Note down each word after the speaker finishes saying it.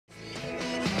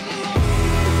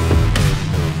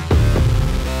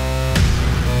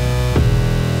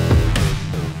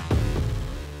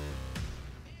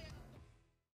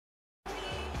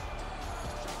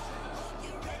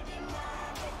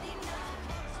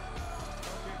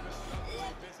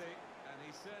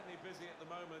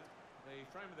The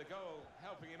frame of the goal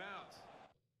helping him out.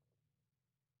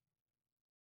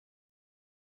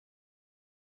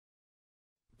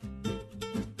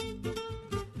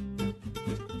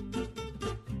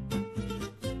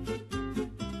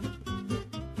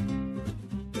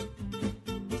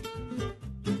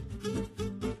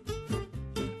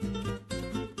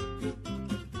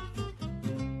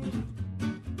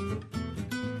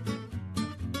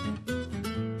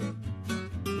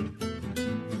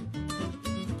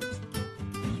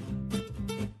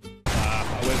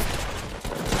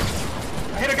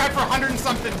 I hit a guy for 100 and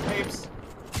something, babes.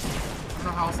 I don't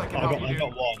know how else I can help you, I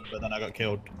got one, but then I got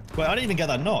killed. Wait, I didn't even get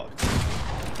that knock.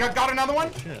 Got another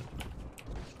one? Shit.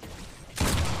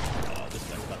 Oh, this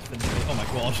guy's about to finish me. Oh my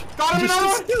god. Got him another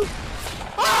one!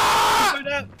 Ah!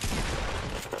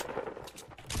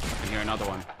 I hear another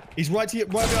one. He's right behind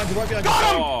you, right behind you.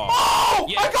 Got him! Oh!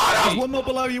 Yes. I got him! There's one more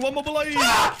below you, one more below you!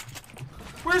 Ah!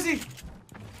 Where is he?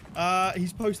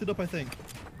 He's posted up, I think.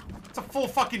 It's a full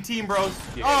fucking team, bros.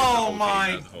 Yeah, oh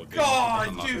my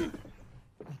god, dude.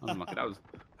 That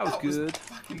was good.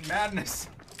 Fucking madness.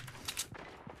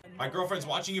 My girlfriend's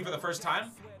watching you for the first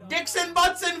time. Dicks and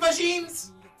butts and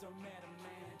vagines.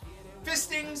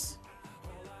 Fistings.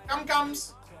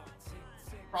 Cum-cums.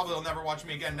 Probably will never watch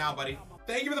me again now, buddy.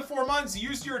 Thank you for the 4 months.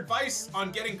 Used your advice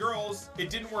on getting girls. It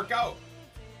didn't work out.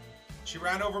 She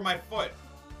ran over my foot.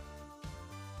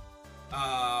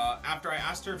 After I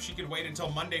asked her if she could wait until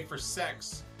Monday for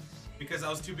sex because I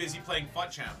was too busy playing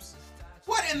FUT Champs.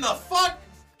 What in the fuck?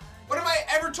 What have I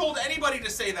ever told anybody to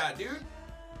say that, dude?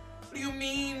 What do you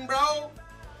mean, bro?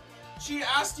 She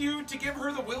asked you to give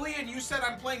her the willy and you said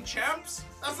I'm playing champs?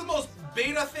 That's the most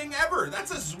beta thing ever.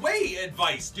 That's a Zway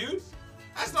advice, dude.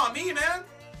 That's not me, man.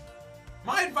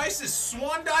 My advice is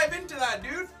swan dive into that,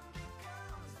 dude.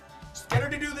 Just get her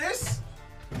to do this,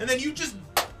 and then you just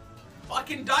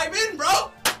fucking dive in,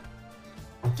 bro.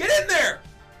 Get in there.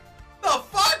 The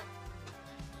fuck?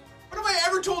 When have I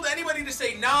ever told anybody to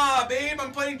say, nah, babe,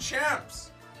 I'm playing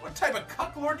champs? What type of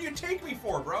cucklord do you take me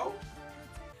for, bro?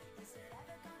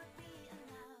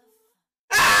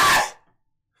 Ah!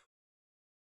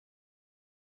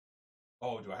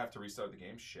 Oh, do I have to restart the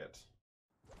game? Shit.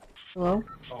 Hello?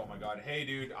 Oh my god. Hey,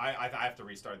 dude, I have to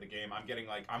restart the game. I'm getting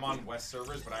like, I'm on West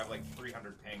servers, but I have like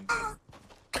 300 ping.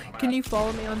 Can you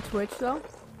follow me on Twitch, though?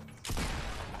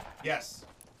 Yes.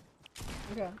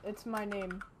 Okay, it's my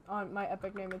name. On my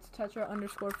epic name, it's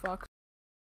Tetra_Fox.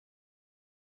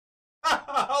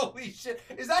 Holy shit.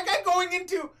 Is that guy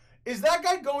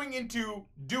going into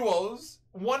duos,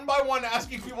 one by one,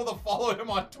 asking people to follow him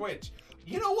on Twitch?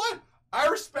 You know what? I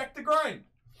respect the grind.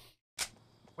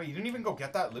 Wait, you didn't even go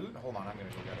get that loot? Hold on, I'm gonna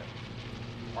go get it.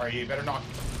 Arya, you better not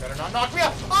knock me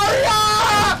out.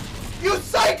 Arya! You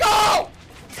psycho!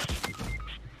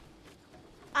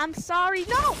 I'm sorry.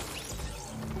 No!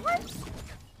 What?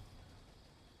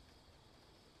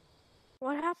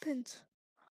 What happened?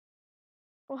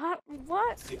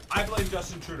 What? See, I blame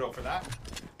Justin Trudeau for that.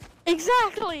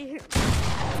 Exactly!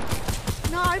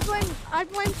 No, I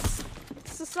blame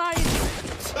society.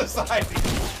 Society.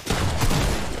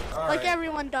 All like right.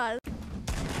 everyone does.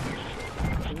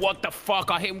 What the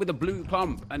fuck? I hit him with a blue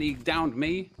pump and he downed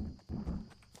me.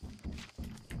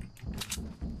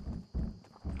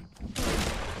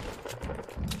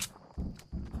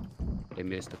 They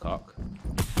missed the cock.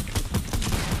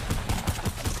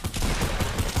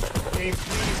 Hey,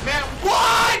 please, man.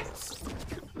 What?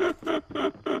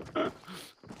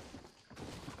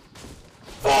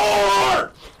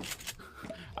 4!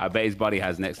 I bet his buddy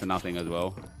has next to nothing as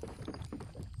well.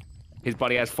 His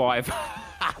buddy has 5.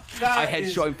 I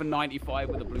headshot him for 95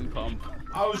 with a blue pump.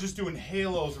 I was just doing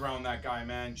halos around that guy,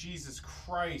 man. Jesus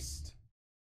Christ.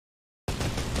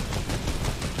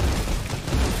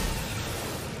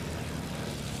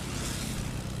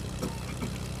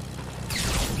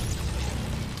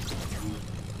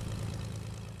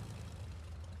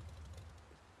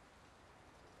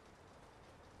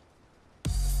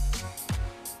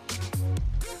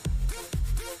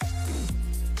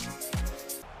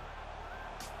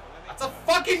 That's a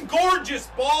fucking gorgeous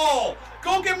ball!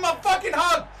 Go give him a fucking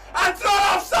hug! That's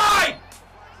not offside!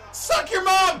 Suck your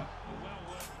mom!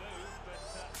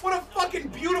 What a fucking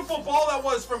beautiful ball that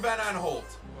was from Van Aanholt.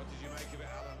 What did you make of it,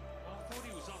 Alan? I thought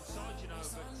he was onside, you know,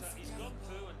 but he's gone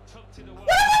through and tucked it away. What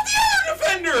about the other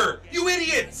defender? You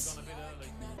idiots! Gone a bit early.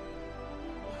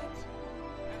 What?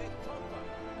 And it's Pogba.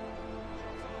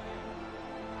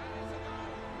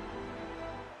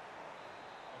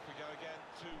 Off we go again,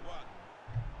 2-1.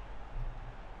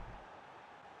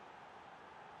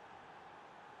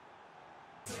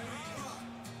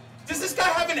 Does this guy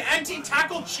have an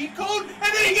anti-tackle cheat code?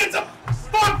 And then he gets a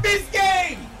fuck this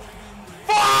game!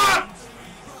 Fuck!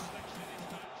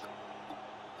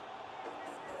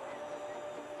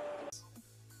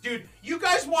 Dude, you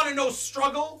guys want to know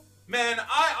struggle? Man,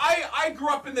 I grew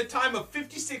up in the time of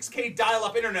 56K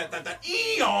dial-up internet that the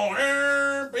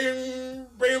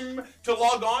to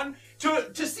log on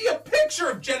to see a picture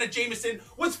of Jenna Jameson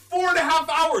was 4.5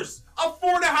 hours. A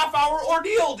 4.5 hour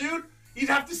ordeal, dude. You'd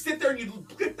have to sit there and you'd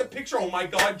click the picture. Oh my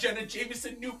God, Jenna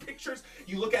Jameson, new pictures.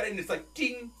 You look at it and it's like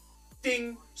ding,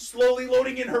 ding, slowly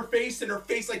loading in her face, and her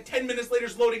face like 10 minutes later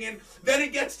is loading in. Then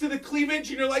it gets to the cleavage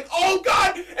and you're like, oh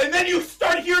God. And then you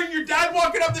start hearing your dad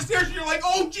walking up the stairs and you're like,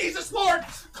 oh Jesus Lord,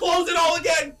 close it all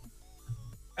again.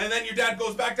 And then your dad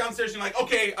goes back downstairs and you're like,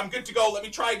 okay, I'm good to go. Let me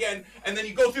try again. And then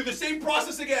you go through the same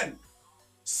process again.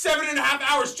 7.5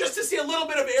 hours just to see a little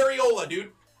bit of areola,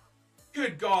 dude.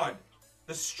 Good God.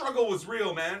 The struggle was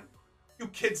real, man. You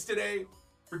kids today,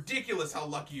 ridiculous how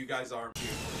lucky you guys are.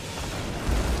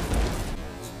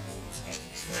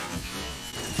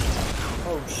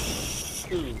 Oh,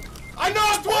 shoot. I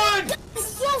knocked one!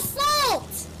 It's your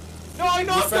fault! No, I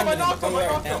knocked him, I knocked him, I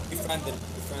knocked him. Befriended.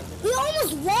 We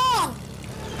almost won!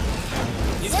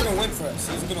 He's gonna win for us.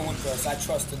 He's gonna win for us. I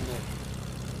trust in Nick.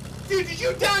 Dude, did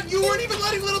you down? You weren't even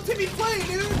letting little Timmy play,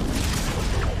 dude.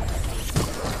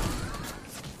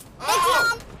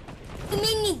 Oh! You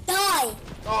made me die.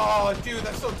 Oh, dude,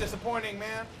 that's so disappointing,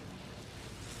 man.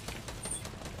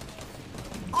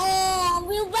 Oh,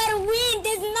 we better win.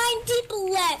 There's 9 people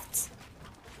left.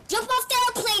 Jump off the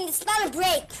airplane. It's about to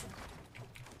break.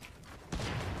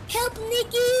 Help,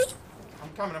 Nikki. I'm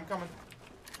coming.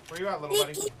 Where you at, little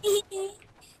buddy?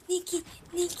 Nikki.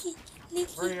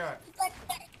 Where you at?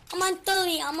 I'm on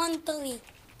 30.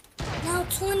 Now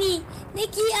 20.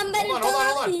 Nikki, I'm better than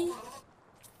Hold on.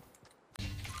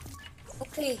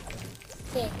 Okay.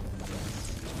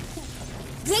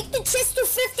 Break the chest to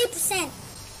 50%.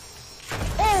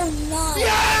 Oh, no.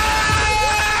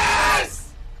 Yes!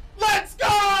 Let's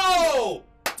go!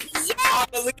 Yes! I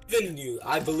believe in you.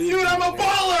 I believe in you. Dude, I'm a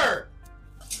baller!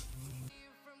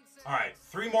 Alright,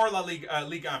 3 more La Liga,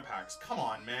 Liga packs. Come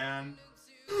on, man.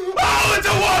 Oh, it's a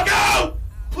walkout!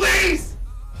 Please!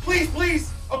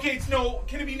 Please! Okay, it's no...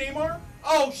 Can it be Neymar?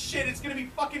 Oh, shit, it's gonna be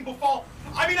fucking Buffon.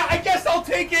 I mean, I guess I'll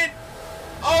take it.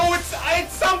 Oh, it's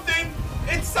something.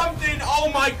 It's something. Oh,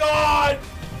 my God.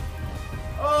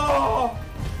 Oh,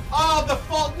 the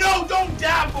fault. No, don't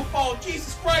dab Buffon.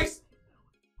 Jesus Christ.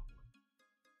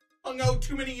 Hung out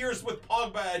too many years with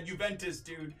Pogba at Juventus,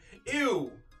 dude.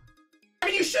 Ew. I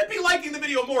mean, you should be liking the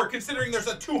video more, considering there's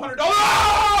a $200.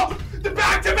 Oh! The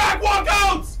back-to-back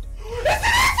walkouts! Is it this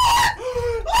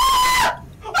one? Ah!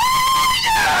 Oh,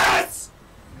 yes!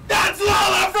 That's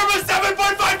Lala from a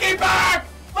 7.5K pack!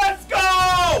 Let's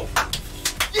go!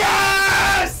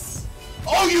 Yes!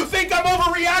 Oh, you think I'm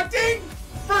overreacting?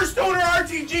 First owner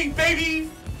RTG, baby!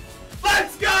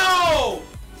 Let's go!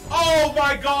 Oh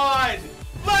my God!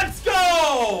 Let's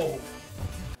go!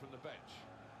 From the bench.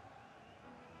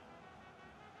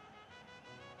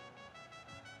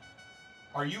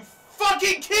 Are you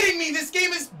fucking kidding me? This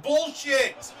game is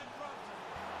bullshit!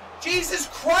 Jesus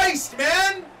Christ,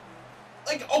 man!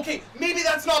 Like, okay, maybe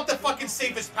that's not the fucking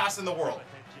safest pass in the world.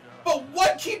 But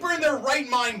what keeper in their right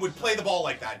mind would play the ball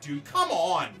like that, dude? Come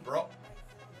on, bro.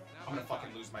 I'm gonna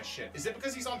fucking lose my shit. Is it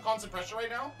because he's on constant pressure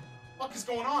right now? What the fuck is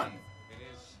going on?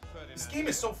 This game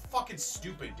is so fucking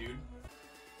stupid, dude.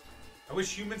 I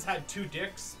wish humans had 2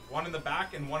 dicks, one in the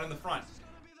back and one in the front.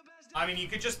 I mean, you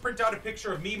could just print out a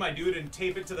picture of me, my dude, and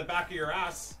tape it to the back of your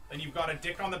ass. Then you've got a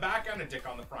dick on the back and a dick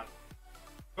on the front.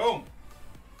 Boom.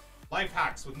 Life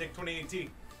hacks with Nick28T.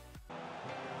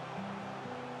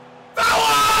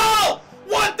 Foul!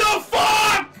 What the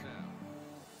fuck?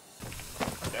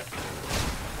 Okay.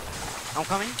 I'm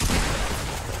coming.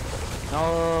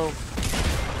 No.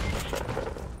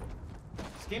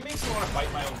 This game makes me want to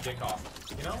bite my own dick off,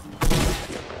 you know?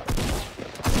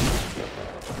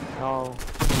 No.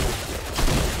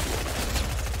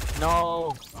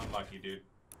 No. Unlucky, dude.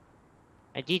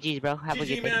 GG's, bro. Have a GG,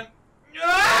 good day. man.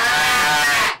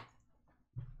 Ah!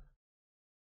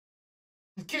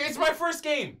 Okay, it's my first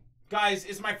game. Guys,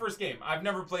 it's my first game. I've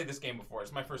never played this game before.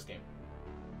 It's my first game.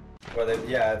 Well,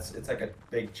 yeah, it's like a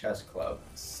big chess club.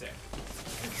 Sick.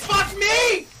 Fuck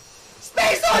me!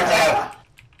 Space Orchid!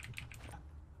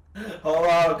 Hold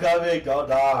on, I'm coming. Don't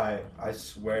die. I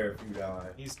swear if you die.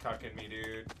 He's cucking me,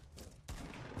 dude.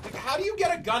 Like, how do you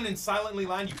get a gun and silently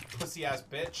land, you pussy-ass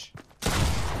bitch?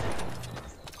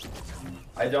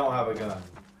 I don't have a gun.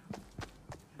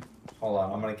 Hold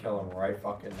on, I'm gonna kill him right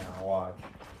fucking now. Watch.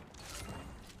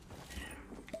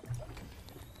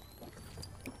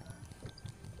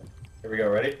 Here we go,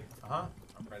 ready? Uh-huh.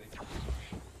 I'm ready.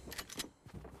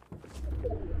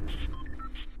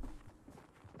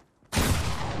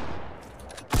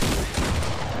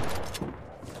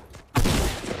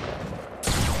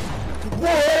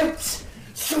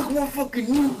 my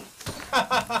fucking nuts.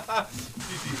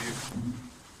 GG,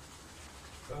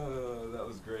 dude. That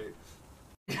was great.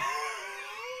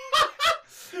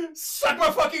 Suck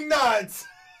my fucking nuts!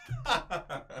 I'm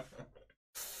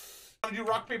gonna do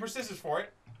rock, paper, scissors for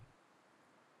it.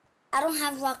 I don't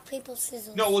have rock, paper,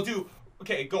 scissors. No, we'll do...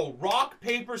 Okay, go. Rock,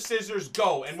 paper, scissors,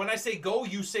 go. And when I say go,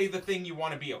 you say the thing you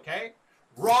want to be, okay?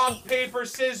 Rock, paper,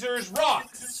 scissors,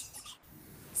 rock!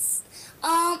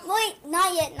 Wait,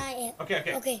 not yet.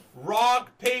 Okay. Okay.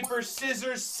 Rock, paper,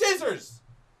 scissors, scissors!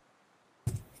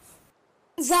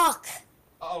 Rock.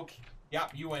 Okay. Yeah,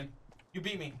 you win. You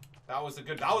beat me. That was a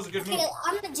good move. Okay,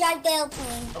 I'm gonna drive the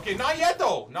airplane. Okay, not yet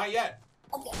though. Not yet.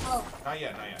 Okay, oh. Not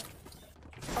yet.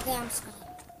 Okay, I'm sorry.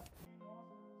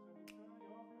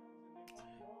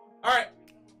 Alright.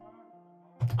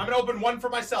 I'm gonna open one for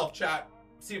myself, chat.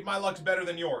 See if my luck's better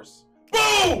than yours.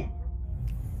 Boom!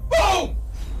 Boom!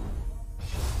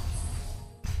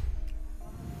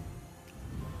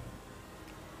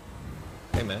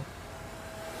 Hey, man.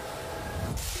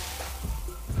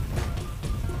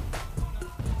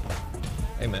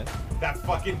 Hey, man. That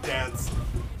fucking dance.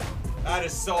 That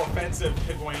is so offensive,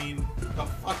 Higuain. The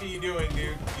fuck are you doing,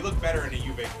 dude? You look better in a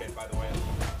Juve kit, by the way.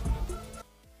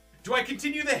 Do I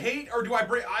continue the hate, or do I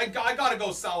bring... I gotta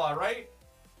go Salah, right?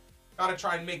 Gotta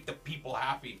try and make the people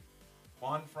happy.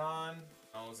 Juan Fran.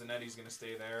 Oh, Zanetti's gonna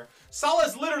stay there.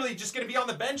 Salah's literally just gonna be on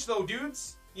the bench, though,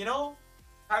 dudes. You know?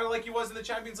 Kind of like he was in the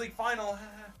Champions League final.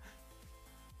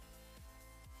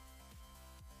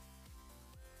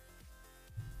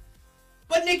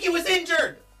 But Nicky was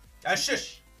injured!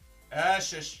 Shush.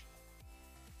 Shush.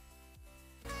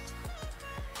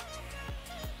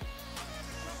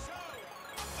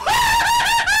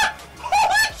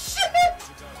 Holy shit!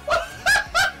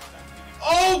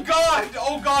 Oh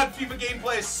god, FIFA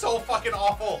gameplay is so fucking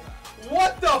awful.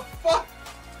 What the fuck?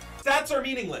 Stats are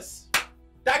meaningless.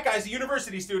 That guy's a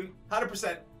university student,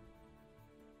 100%.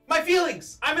 My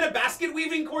feelings. I'm in a basket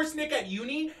weaving course, Nick, at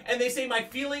uni, and they say my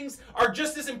feelings are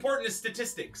just as important as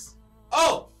statistics.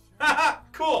 Oh, haha,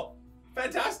 cool.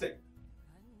 Fantastic.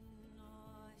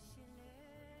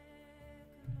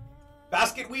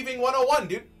 Basket weaving 101,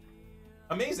 dude.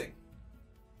 Amazing.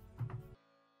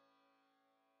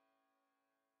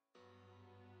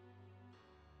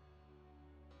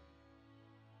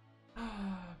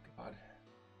 God.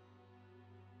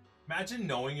 Imagine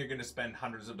knowing you're going to spend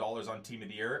hundreds of dollars on Team of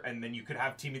the Year, and then you could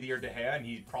have Team of the Year De Gea, and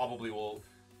he probably will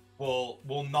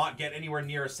not get anywhere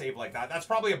near a save like that. That's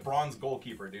probably a bronze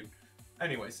goalkeeper, dude.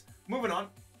 Anyways, moving on.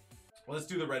 Well, let's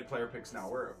do the red player picks now.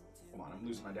 Come on, I'm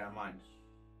losing my damn mind.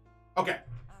 Okay,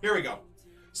 here we go.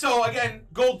 So again,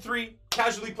 gold 3,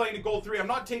 casually playing to gold 3. I'm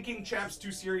not taking champs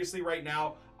too seriously right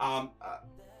now.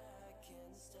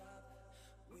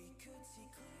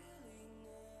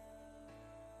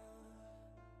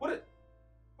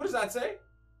 What does that say?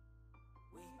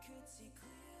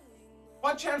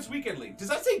 What Champs Weekend League? Does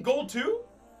that say gold 2?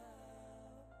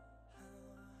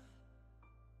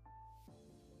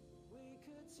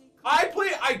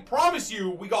 I promise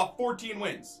you we got 14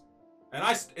 wins. And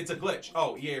it's a glitch.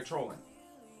 Oh, EA are trolling.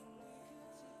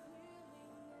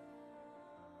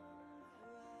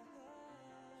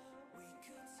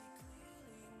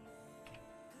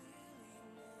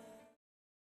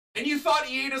 And you thought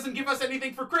EA doesn't give us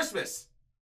anything for Christmas?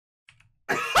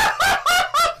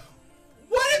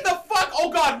 What in the fuck? Oh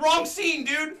god, wrong scene,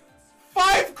 dude.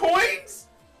 5 coins?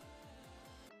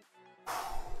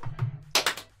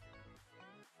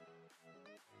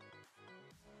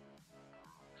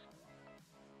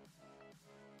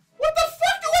 What the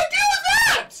fuck do I do with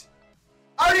that?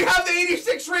 I already have the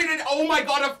 86 rated. Oh my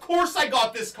god, of course I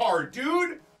got this card,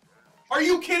 dude. Are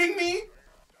you kidding me?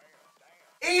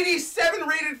 87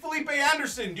 rated Felipe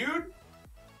Anderson, dude.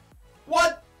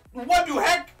 What the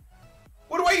heck?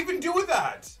 What do I even do with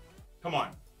that? Come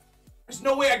on. There's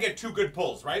no way I get 2 good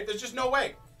pulls, right? There's just no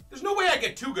way. There's no way I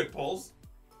get 2 good pulls.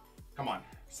 Come on.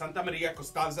 Santa Maria,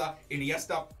 Costanza,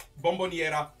 Iniesta,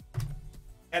 Bomboniera,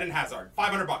 Eden Hazard.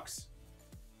 500 bucks.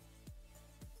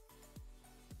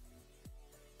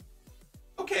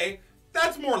 Okay,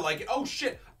 that's more like it. Oh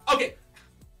shit. Okay.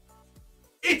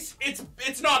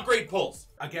 It's not great pulls.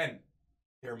 Again,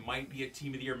 there might be a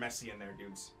Team of the Year Messi in there,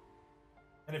 dudes.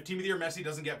 And if Team of the Year Messi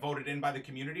doesn't get voted in by the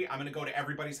community, I'm gonna go to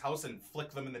everybody's house and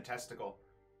flick them in the testicle.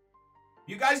 If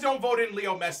you guys don't vote in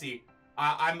Leo Messi,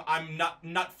 I'm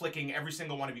nut flicking every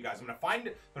single one of you guys. I'm gonna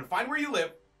find where you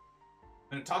live.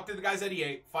 I'm gonna talk to the guys at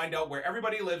EA, find out where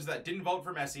everybody lives that didn't vote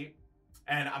for Messi,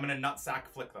 and I'm gonna nut sack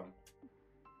flick them.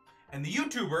 And the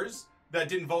YouTubers that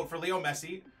didn't vote for Leo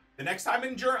Messi, the next time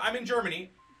I'm in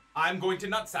Germany, I'm going to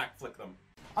nut sack flick them.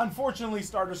 Unfortunately,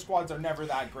 starter squads are never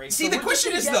that great. See, So the we're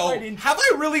question just is, gonna get though, right into- have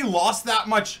I really lost that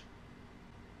much?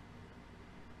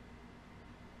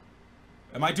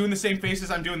 Am I doing the same faces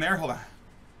I'm doing there? Hold on.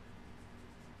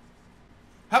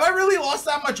 Have I really lost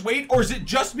that much weight, or is it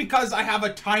just because I have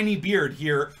a tiny beard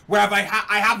here, where I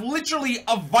have literally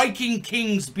a Viking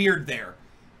King's beard there?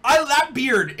 That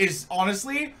beard is,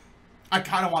 honestly, I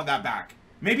kind of want that back.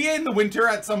 Maybe in the winter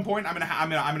at some point, I'm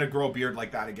gonna grow a beard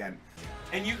like that again.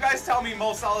 And you guys tell me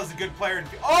Mo Salah is a good player.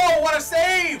 Oh, what a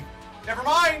save! Never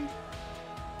mind.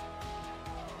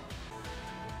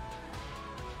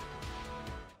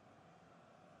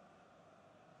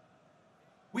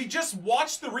 We just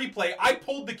watched the replay. I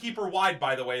pulled the keeper wide,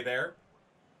 by the way, there.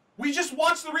 We just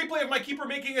watched the replay of my keeper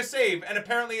making a save, and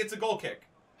apparently it's a goal kick.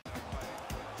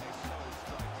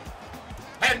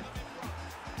 Pen.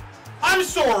 I'm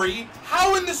sorry.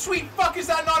 How in the sweet fuck is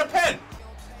that not a pen?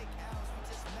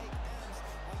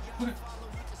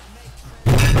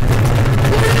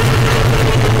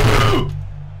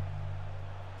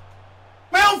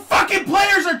 My own fucking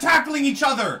players are tackling each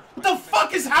other. What the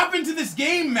fuck has happened to this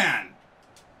game, man?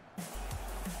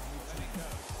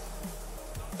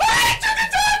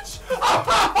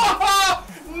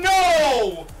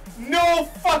 No! No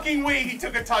fucking way he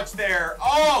took a touch there.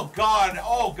 Oh god,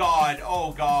 oh god,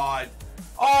 oh god.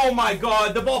 Oh my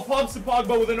god, the ball pumps to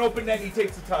Pogba with an open net, he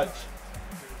takes a touch.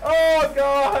 Oh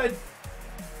god.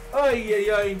 Ay,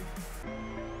 ay, ay.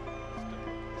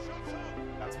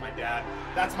 That's my dad.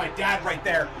 That's my dad right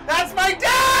there. That's my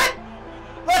dad!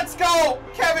 Let's go,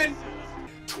 Kevin.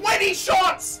 20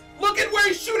 shots! Look at where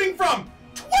he's shooting from.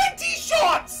 20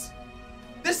 shots!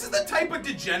 This is the type of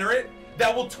degenerate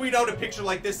that will tweet out a picture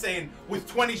like this saying, with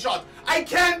 20 shots, I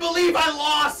can't believe I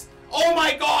lost! Oh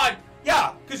my god!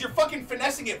 Yeah, because you're fucking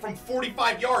finessing it from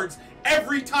 45 yards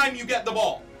every time you get the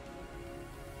ball.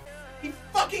 He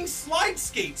fucking slide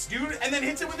skates, dude, and then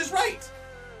hits it with his right.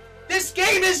 This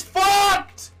game is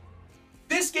fucked!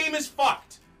 This game is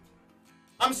fucked.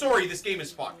 I'm sorry, this game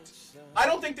is fucked. I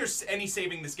don't think there's any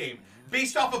saving this game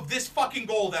based off of this fucking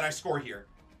goal that I score here,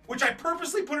 which I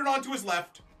purposely put it onto his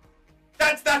left.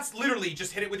 That's literally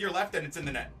just hit it with your left and it's in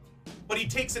the net. But he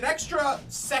takes an extra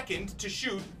second to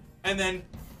shoot and then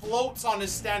floats on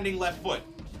his standing left foot.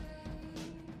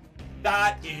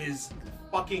 That is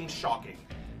fucking shocking.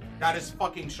 That is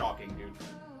fucking shocking, dude.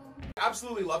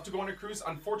 Absolutely love to go on a cruise.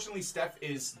 Unfortunately, Steph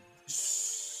is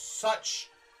such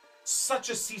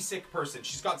a seasick person.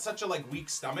 She's got such a weak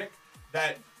stomach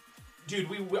that, dude,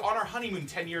 we on our honeymoon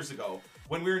 10 years ago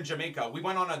when we were in Jamaica, we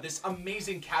went on this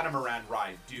amazing catamaran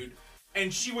ride, dude.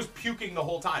 And she was puking the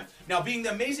whole time. Now, being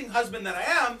the amazing husband that I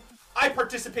am, I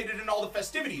participated in all the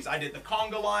festivities. I did the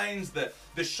conga lines, the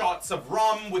shots of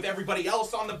rum with everybody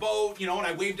else on the boat, you know, and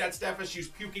I waved at Steph as she was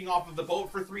puking off of the boat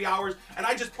for 3 hours, and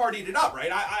I just partied it up,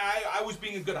 right? I was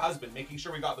being a good husband, making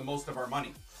sure we got the most of our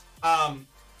money.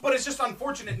 But it's just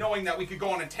unfortunate knowing that we could go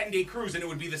on a 10-day cruise and it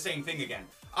would be the same thing again.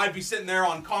 I'd be sitting there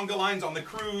on conga lines on the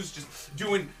cruise, just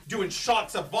doing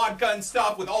shots of vodka and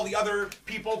stuff with all the other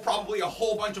people, probably a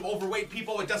whole bunch of overweight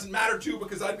people. It doesn't matter to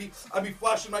because I'd be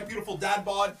flashing my beautiful dad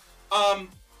bod.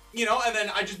 You know, and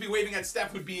then I'd just be waving at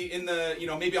Steph, who'd be in the, you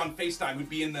know, maybe on FaceTime, who'd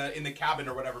be in the cabin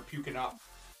or whatever, puking up.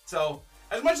 So,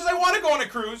 as much as I want to go on a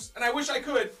cruise, and I wish I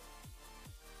could,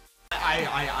 I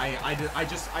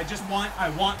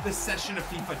want this session of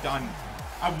FIFA done.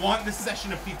 I want this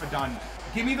session of FIFA done.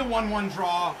 Give me the 1-1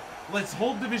 draw. Let's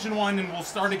hold Division 1 and we'll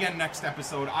start again next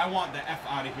episode. I want the F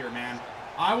out of here, man.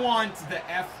 I want the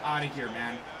F out of here,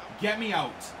 man. Get me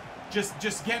out.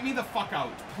 Just get me the fuck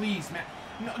out. Please, man.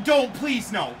 No, don't,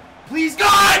 please, no. Please,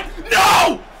 God!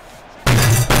 No!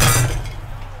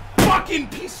 Fucking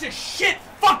piece of shit,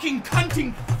 fucking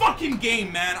cunting fucking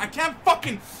game, man. I can't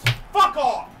fucking... Fuck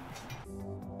off!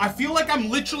 I feel like I'm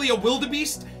literally a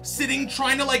wildebeest sitting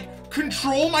trying to,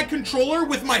 control my controller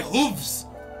with my hooves.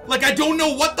 Like, I don't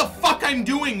know what the fuck I'm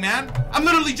doing, man. I'm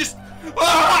literally just...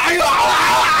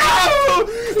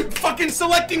 fucking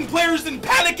selecting players and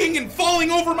panicking and falling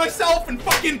over myself and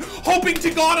fucking hoping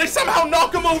to God I somehow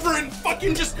knock him over and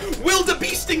fucking just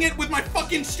wildebeesting it with my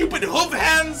fucking stupid hoof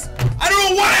hands. I don't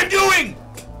know what I'm doing.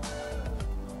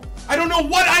 I don't know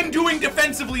what I'm doing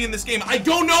defensively in this game. I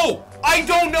don't know. I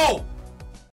don't know.